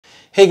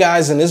Hey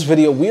guys, in this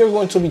video we are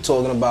going to be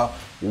talking about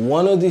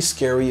one of the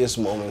scariest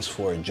moments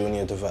for a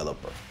junior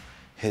developer.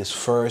 His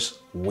first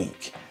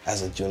week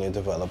as a junior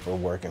developer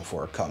working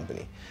for a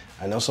company.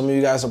 I know some of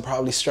you guys are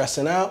probably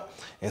stressing out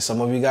and some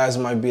of you guys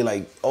might be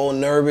like all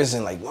nervous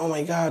and like, oh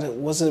my God,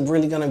 what's it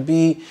really gonna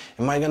be?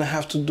 Am I gonna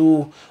have to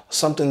do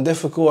something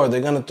difficult? Are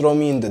they gonna throw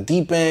me in the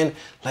deep end?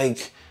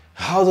 Like,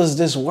 how does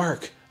this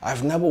work?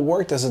 I've never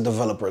worked as a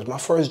developer. It's my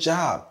first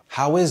job.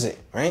 How is it,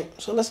 right?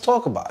 So let's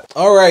talk about it.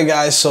 All right,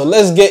 guys, so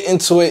let's get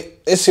into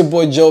it. It's your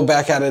boy Joe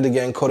back at it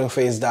again,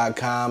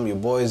 CodingPhase.com. Your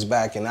boy is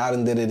back and I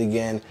done did it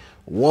again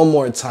one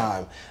more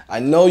time. I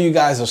know you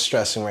guys are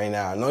stressing right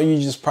now. I know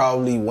you just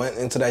probably went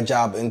into that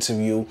job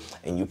interview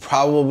and you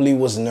probably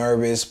was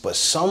nervous, but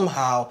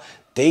somehow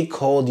they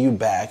called you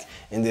back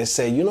and they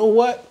said, you know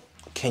what?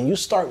 Can you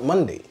start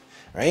Monday,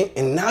 right?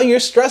 And now you're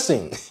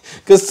stressing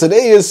because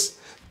today is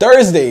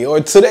Thursday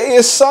or today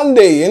is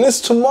Sunday and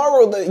it's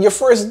tomorrow your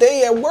first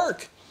day at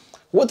work.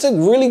 What's it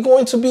really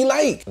going to be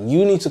like?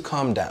 You need to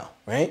calm down,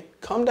 right?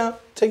 Calm down,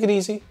 take it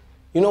easy.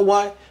 You know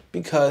why?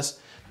 Because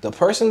the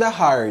person that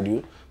hired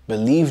you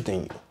believed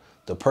in you.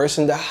 The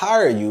person that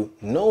hired you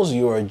knows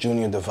you're a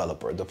junior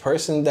developer. The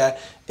person that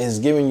is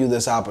giving you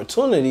this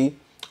opportunity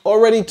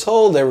already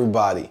told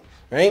everybody,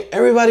 right?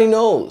 Everybody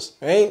knows,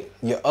 right?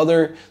 Your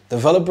other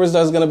developers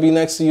that's gonna be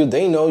next to you,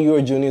 they know you're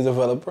a junior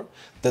developer.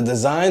 The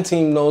design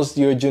team knows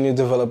you're a junior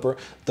developer.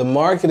 The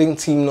marketing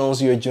team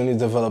knows you're a junior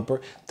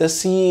developer. The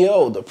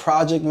CEO, the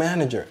project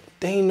manager,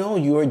 they know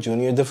you're a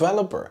junior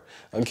developer,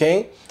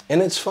 okay?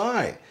 And it's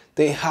fine.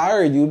 They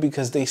hire you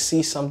because they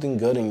see something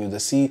good in you. They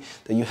see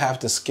that you have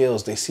the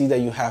skills. They see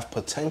that you have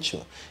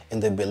potential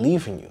and they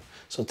believe in you.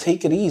 So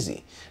take it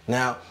easy.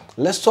 Now,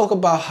 let's talk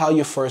about how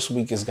your first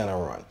week is gonna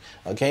run,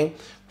 okay?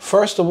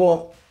 First of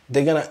all,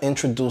 they're gonna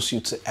introduce you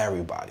to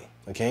everybody,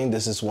 okay?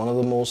 This is one of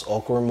the most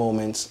awkward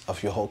moments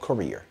of your whole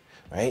career,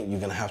 right? You're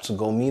gonna have to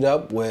go meet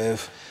up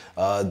with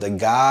the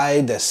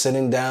guy that's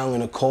sitting down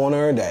in a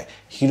corner that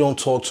he don't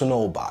talk to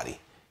nobody.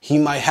 He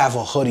might have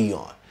a hoodie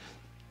on.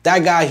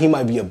 That guy, he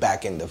might be a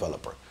back-end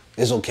developer.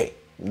 It's okay.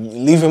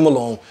 Leave him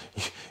alone.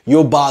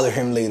 You'll bother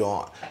him later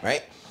on,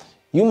 right?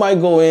 You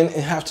might go in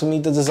and have to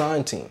meet the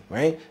design team,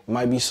 right? It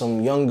might be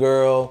some young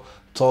girl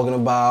talking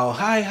about,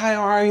 hi,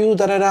 how are you,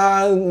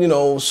 da-da-da, you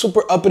know,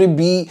 super uppity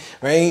beat,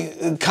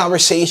 right?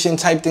 Conversation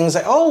type things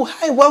like, oh,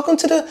 hi, welcome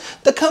to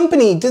the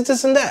company,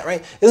 this and that,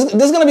 right?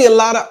 There's gonna be a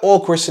lot of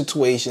awkward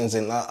situations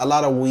and a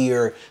lot of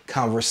weird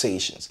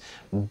conversations.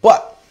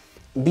 But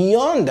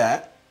beyond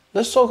that,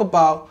 let's talk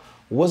about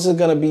what's it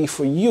gonna be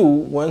for you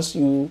once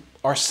you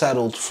are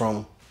settled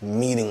from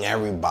meeting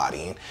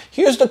everybody. And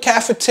here's the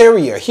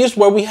cafeteria. Here's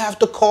where we have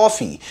the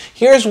coffee.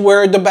 Here's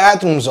where the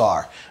bathrooms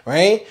are,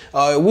 right?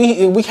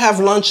 We have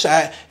lunch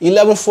at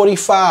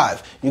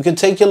 11:45. You can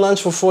take your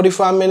lunch for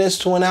 45 minutes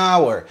to an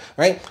hour,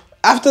 right?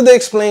 After they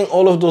explain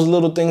all of those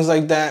little things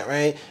like that,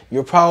 right,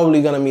 you're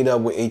probably gonna meet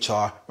up with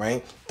HR,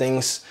 right?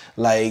 Things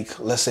like,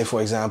 let's say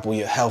for example,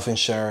 your health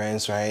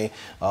insurance, right?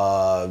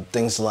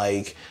 Things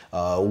like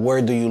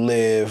where do you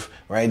live,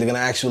 right? They're gonna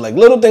ask you like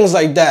little things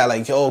like that,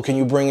 like, oh, can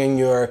you bring in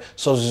your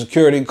social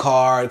security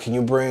card? Can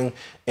you bring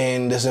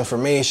in this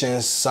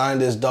information? Sign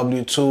this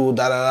W-2,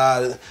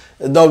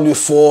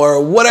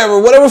 W-4,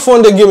 whatever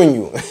form they're giving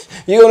you.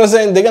 You know what I'm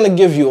saying? They're gonna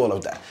give you all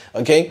of that.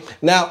 Okay,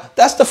 now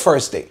that's the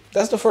first day.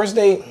 That's the first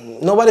day.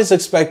 Nobody's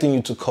expecting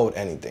you to code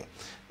anything.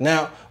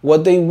 Now,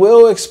 what they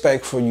will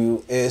expect for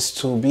you is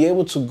to be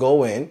able to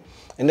go in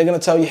and they're gonna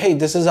tell you, hey,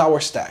 this is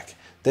our stack.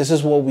 This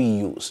is what we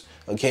use,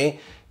 okay?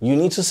 You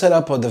need to set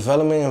up a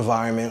development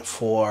environment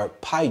for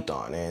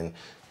Python and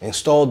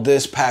install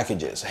this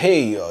packages.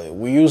 Hey,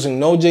 we're using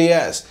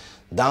Node.js.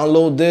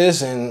 Download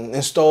this and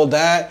install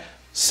that.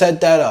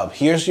 Set that up.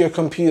 Here's your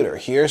computer.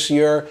 Here's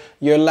your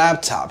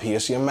laptop.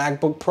 Here's your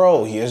MacBook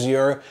Pro. Here's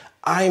your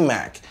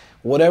iMac.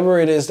 Whatever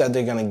it is that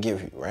they're gonna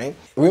give you, right?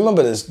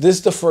 Remember this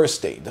is the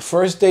first day. The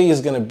first day is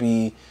gonna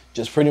be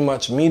just pretty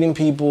much meeting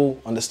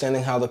people,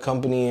 understanding how the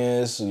company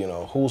is, you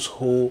know, who's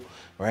who,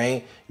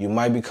 right? You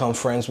might become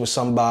friends with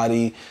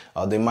somebody.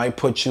 They might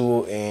put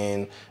you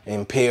in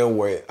pair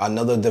with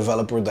another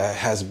developer that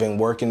has been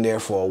working there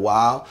for a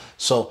while.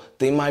 So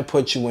they might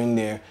put you in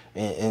there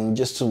and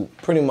just to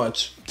pretty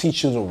much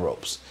teach you the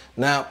ropes.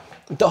 Now,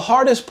 the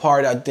hardest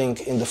part, I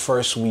think, in the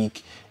first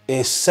week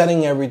is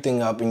setting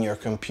everything up in your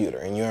computer,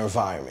 in your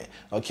environment,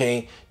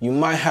 okay? You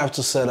might have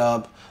to set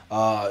up,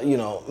 you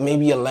know,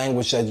 maybe a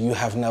language that you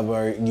have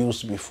never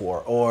used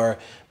before, or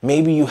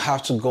maybe you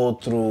have to go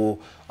through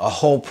a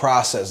whole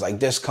process. Like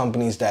there's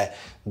companies that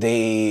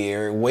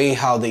their way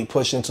how they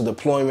push into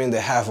deployment,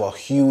 they have a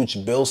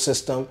huge build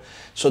system.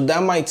 So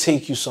that might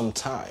take you some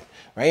time,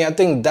 right? I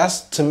think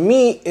that's, to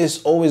me,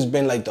 it's always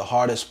been like the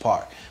hardest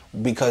part.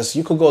 Because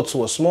you could go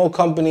to a small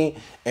company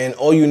and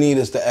all you need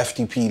is the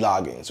FTP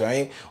logins,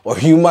 right? Or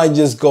you might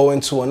just go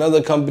into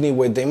another company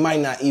where they might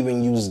not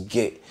even use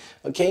Git,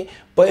 okay?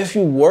 But if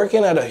you're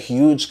working at a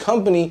huge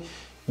company,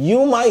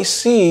 you might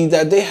see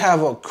that they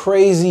have a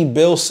crazy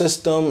bill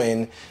system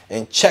and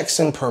checks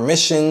and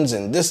permissions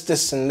and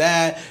this and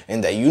that,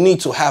 and that you need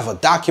to have a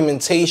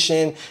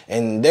documentation,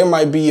 and there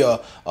might be a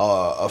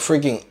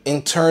freaking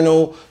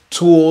internal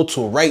tool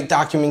to write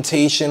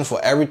documentation for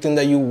everything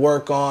that you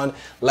work on.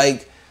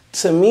 Like,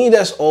 to me,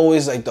 that's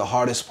always like the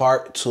hardest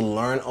part, to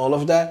learn all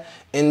of that.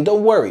 And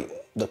don't worry,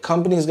 the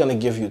company is going to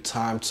give you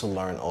time to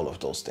learn all of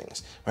those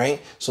things, right?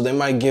 So they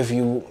might give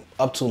you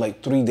up to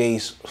like 3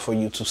 days for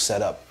you to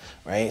set up,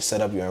 right?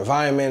 Set up your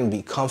environment,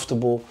 be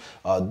comfortable,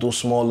 do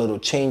small little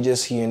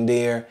changes here and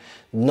there.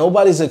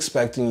 Nobody's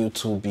expecting you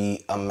to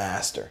be a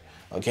master,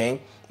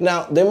 okay?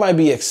 Now, there might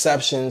be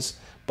exceptions,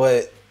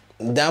 but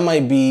that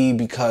might be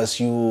because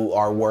you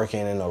are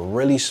working in a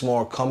really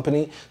small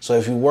company. So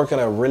if you work at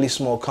a really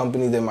small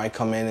company, they might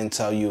come in and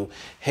tell you,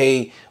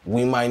 hey,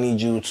 we might need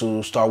you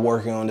to start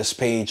working on this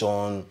page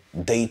on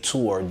day 2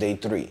 or day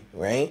 3,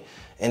 right?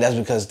 And that's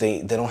because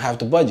they don't have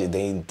the budget.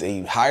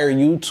 They hire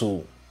you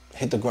to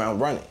hit the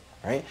ground running,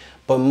 right?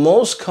 But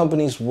most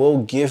companies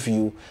will give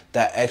you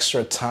that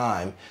extra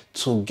time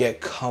to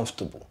get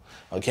comfortable,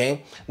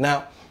 okay?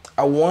 Now,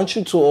 I want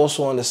you to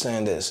also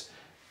understand this.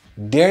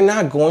 They're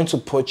not going to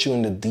put you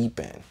in the deep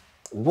end.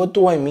 What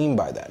do I mean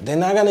by that? They're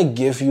not going to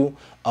give you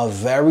a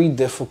very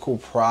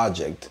difficult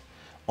project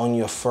on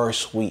your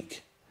first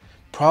week.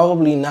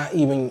 Probably not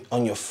even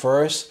on your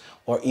first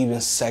or even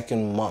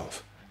second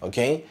month,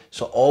 okay?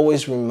 So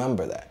always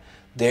remember that.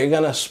 They're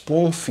going to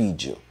spoon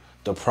feed you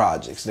the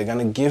projects. They're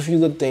going to give you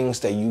the things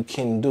that you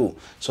can do.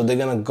 So they're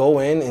going to go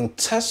in and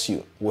test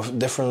you with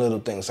different little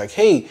things. Like,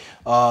 hey,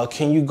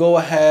 can you go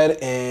ahead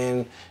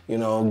and,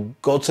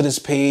 go to this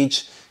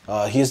page?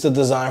 Here's the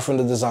design from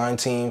the design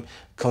team,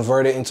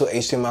 convert it into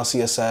HTML,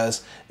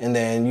 CSS, and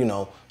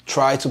then,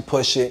 try to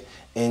push it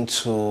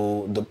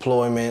into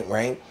deployment,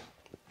 right?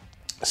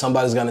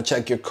 Somebody's going to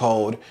check your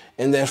code.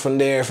 And then from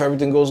there, if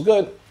everything goes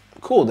good,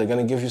 cool, they're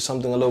going to give you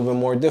something a little bit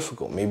more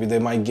difficult. Maybe they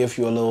might give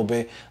you a little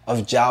bit of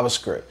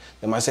JavaScript.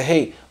 They might say,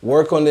 hey,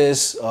 work on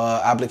this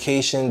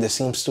application. There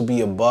seems to be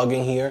a bug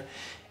in here.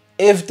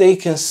 If they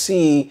can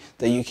see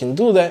that you can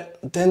do that,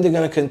 then they're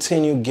going to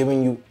continue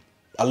giving you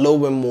a little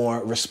bit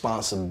more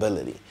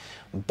responsibility.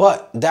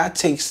 But that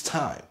takes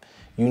time.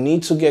 You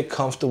need to get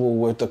comfortable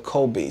with the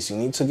code base. You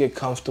need to get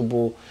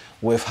comfortable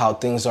with how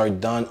things are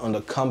done on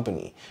the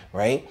company,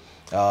 right?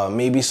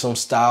 Maybe some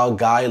style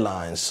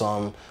guidelines,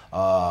 some,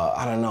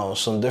 I don't know,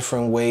 some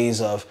different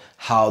ways of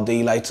how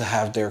they like to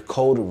have their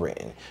code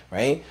written,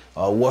 right?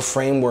 What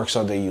frameworks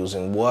are they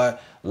using?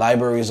 What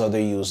libraries are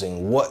they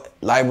using? What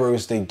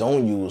libraries they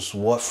don't use?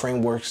 What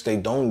frameworks they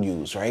don't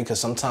use, right? Because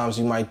sometimes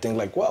you might think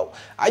like, well,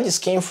 I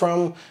just came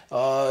from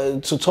a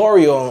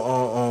tutorial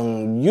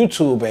on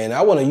YouTube and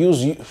I want to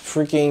use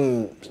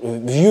freaking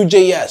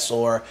Vue.js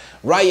or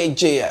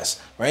Riot.js,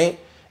 right?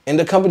 And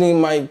the company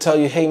might tell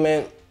you, hey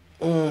man,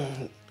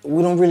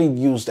 we don't really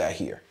use that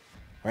here,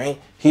 right?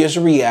 Here's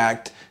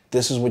React.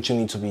 This is what you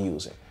need to be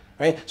using,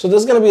 right? So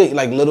there's going to be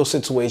like little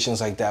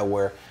situations like that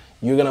where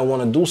you're going to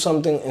want to do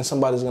something and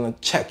somebody's going to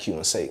check you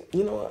and say,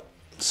 you know what?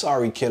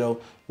 Sorry, kiddo.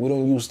 We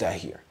don't use that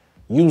here.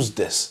 Use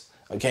this,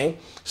 okay?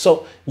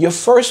 So your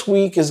first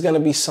week is going to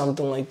be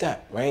something like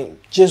that, right?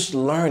 Just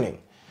learning.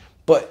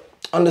 But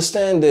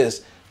understand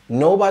this.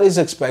 Nobody's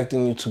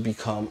expecting you to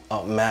become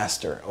a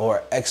master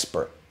or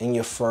expert in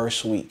your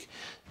first week.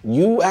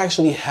 You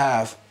actually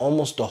have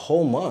almost the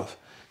whole month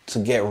to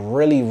get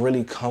really,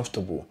 really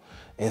comfortable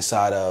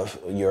inside of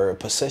your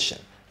position,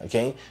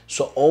 okay?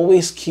 So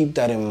always keep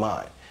that in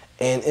mind.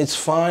 And it's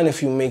fine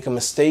if you make a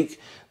mistake.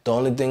 The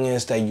only thing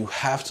is that you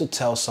have to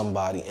tell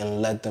somebody and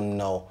let them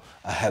know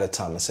ahead of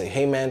time and say,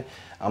 hey man,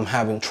 I'm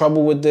having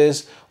trouble with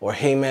this, or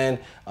hey man,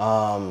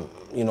 I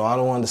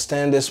don't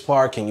understand this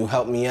part. Can you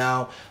help me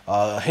out?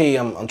 Hey,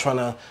 I'm trying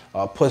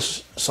to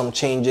push some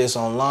changes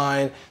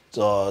online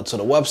to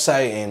the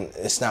website and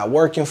it's not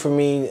working for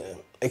me,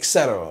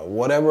 etc.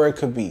 Whatever it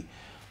could be.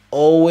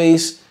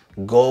 Always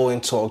go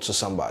and talk to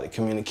somebody.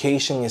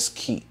 Communication is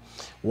key.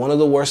 One of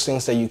the worst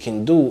things that you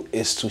can do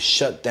is to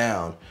shut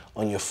down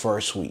on your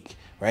first week,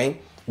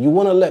 right? You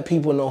want to let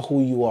people know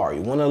who you are.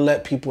 You want to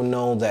let people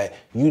know that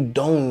you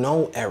don't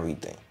know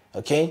everything,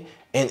 okay?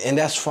 And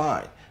that's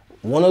fine.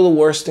 One of the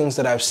worst things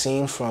that I've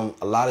seen from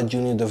a lot of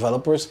junior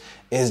developers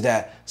is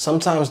that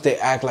sometimes they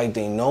act like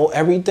they know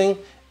everything,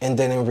 and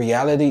then in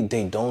reality,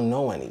 they don't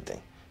know anything.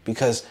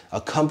 Because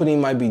a company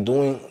might be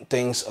doing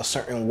things a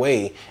certain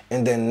way,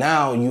 and then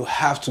now you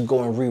have to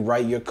go and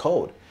rewrite your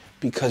code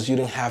because you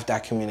didn't have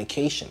that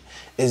communication.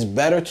 It's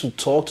better to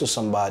talk to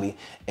somebody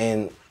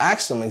and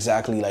ask them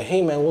exactly like,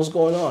 hey man, what's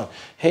going on?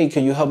 Hey,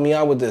 can you help me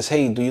out with this?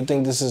 Hey, do you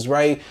think this is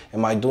right?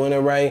 Am I doing it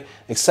right?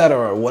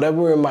 Etc.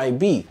 Whatever it might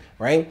be,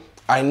 right?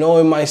 I know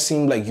it might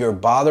seem like you're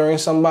bothering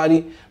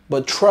somebody,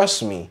 but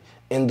trust me,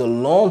 in the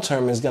long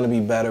term, it's gonna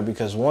be better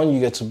because one, you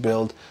get to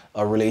build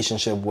a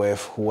relationship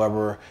with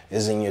whoever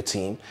is in your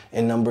team.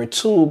 And number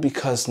two,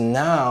 because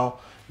now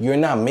you're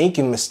not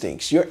making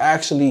mistakes. You're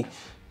actually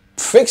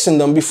fixing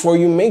them before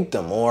you make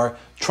them, or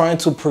trying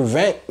to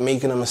prevent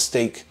making a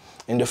mistake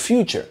in the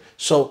future.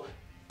 So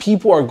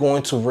people are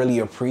going to really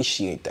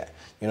appreciate that.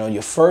 You know,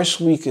 your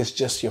first week is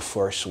just your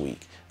first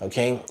week.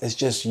 Okay, it's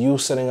just you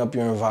setting up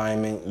your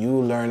environment, you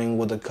learning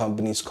what the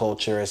company's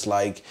culture is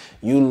like,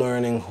 you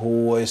learning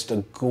who is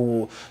the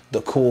cool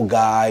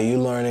guy, you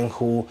learning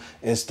who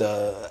is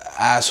the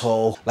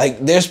asshole. Like,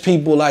 there's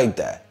people like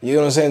that. You know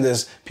what I'm saying?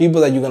 There's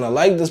people that you're gonna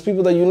like, there's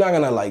people that you're not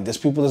gonna like, there's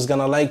people that's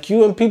gonna like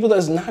you and people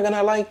that's not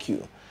gonna like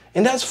you.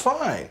 And that's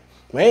fine,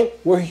 right?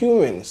 We're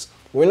humans.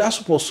 We're not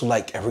supposed to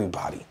like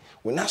everybody.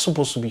 We're not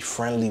supposed to be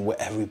friendly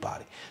with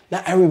everybody.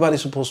 Not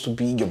everybody's supposed to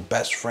be your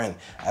best friend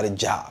at a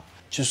job.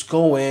 Just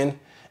go in,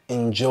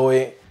 enjoy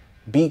it,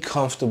 be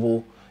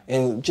comfortable,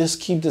 and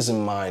just keep this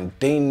in mind.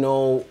 They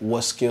know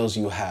what skills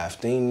you have.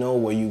 They know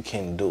what you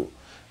can do,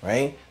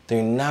 right?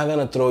 They're not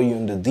gonna throw you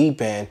in the deep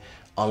end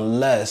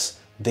unless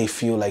they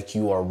feel like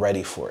you are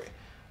ready for it.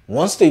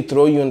 Once they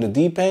throw you in the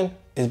deep end,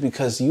 it's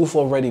because you've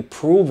already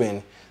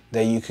proven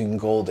that you can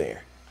go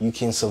there. You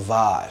can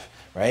survive,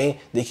 right?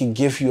 They can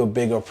give you a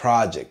bigger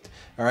project,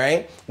 all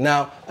right?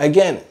 Now,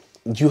 again,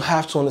 you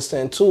have to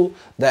understand too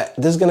that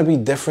there's going to be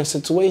different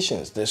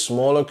situations. There's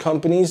smaller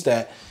companies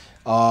that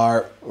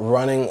are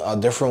running a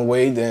different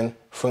way than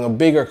from a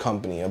bigger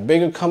company. A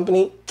bigger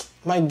company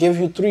might give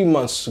you 3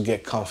 months to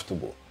get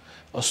comfortable.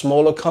 A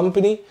smaller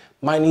company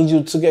might need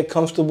you to get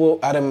comfortable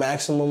at a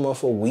maximum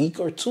of a week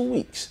or 2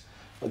 weeks.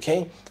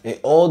 Okay?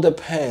 It all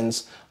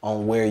depends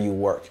on where you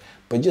work.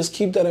 But just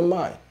keep that in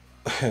mind.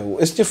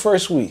 It's your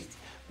first week.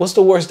 What's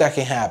the worst that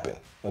can happen?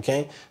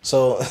 Okay,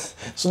 so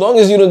long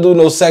as you don't do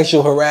no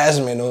sexual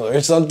harassment or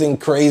something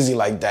crazy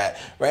like that,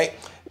 right?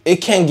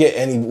 It can't get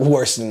any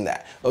worse than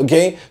that.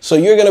 Okay, so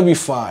you're gonna be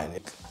fine.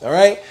 All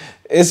right,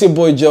 it's your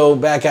boy Joe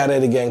back at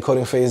it again,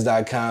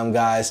 CodingPhase.com,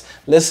 guys.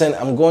 Listen,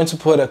 I'm going to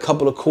put a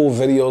couple of cool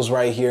videos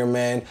right here,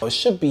 man. It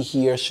should be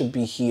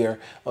here.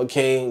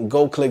 Okay,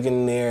 go click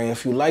in there. And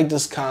if you like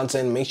this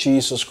content, make sure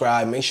you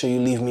subscribe. Make sure you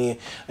leave me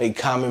a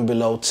comment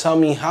below. Tell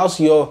me, how's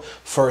your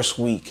first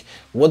week?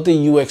 What did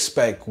you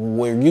expect?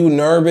 Were you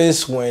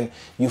nervous when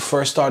you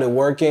first started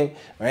working,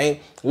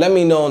 right? Let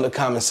me know in the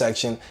comment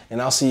section,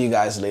 and I'll see you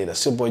guys later.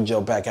 It's your boy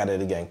Joe back at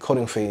it again,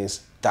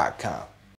 CodingPhase.com.